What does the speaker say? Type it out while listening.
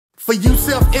For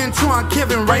Yusef, Antoine,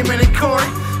 Kevin, Raymond, and Corey.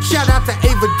 Shout out to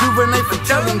Ava DuVernay for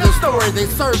telling the story. They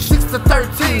served 6 to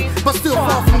 13, but still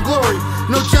far from glory.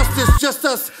 No justice, just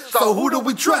us, so who do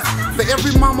we trust? For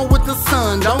every mama with a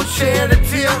son, don't share the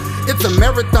tear. It's a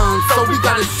marathon, so we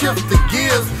gotta shift the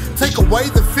gears. Take away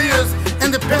the fears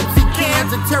and the Pepsi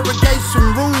cans, interrogation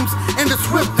rooms, and the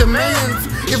swift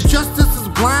demands. If justice is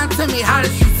blind, tell me how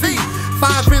does she see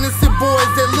 5 innocent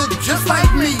boys that look just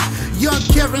like me? Young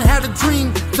Kevin had a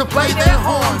dream to play that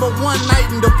horn, but one night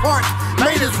in the park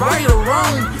made us right or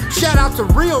wrong. Shout out to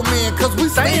real men, cause we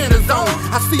stay in the zone.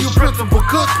 I see you, Principal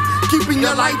Cook, keeping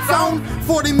your lights on.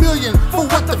 40 million for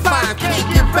what the 5 can't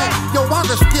get back. Yo, all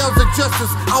the scales of justice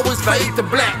always fade to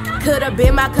black. Could've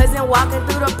been my cousin walking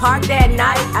through the park that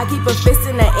night. I keep a fist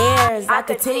in the air as I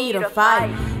continue to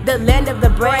fight. The land of the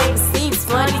brave seems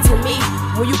funny to me,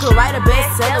 when you can write a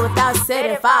bestseller without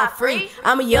setting 5 free.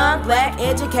 I'm a young, black,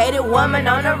 educated woman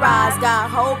on the rise. Got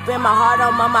hope in my heart,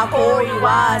 on my Corey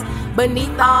Wise.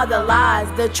 Beneath all the lies,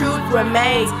 the truth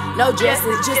remains. No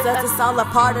justice, just us, it's all a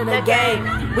part of the game.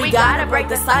 We gotta break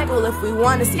the cycle if we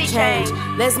wanna see change.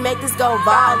 Let's make this go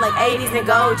viral like 80s and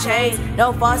gold chains.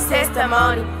 No false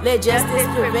testimony, let justice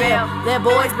prevail. Let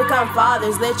boys become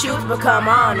fathers, let youth become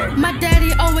honored. My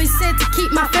daddy always said to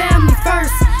keep my family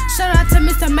first. Shout out to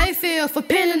Mr. Mayfield for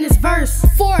penning this verse.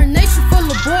 For a nation full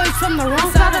of boys from the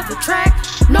wrong side of the track.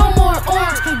 No more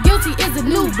orange, cause guilty is the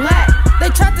new black. They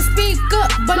tried to speak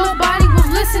up, but nobody was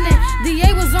listening.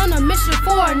 DA was on a mission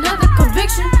for another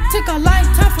conviction. Took a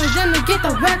lifetime for them to get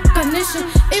the recognition.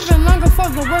 Even longer for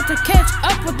the world to catch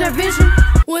up with their vision.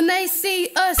 When they see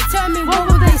us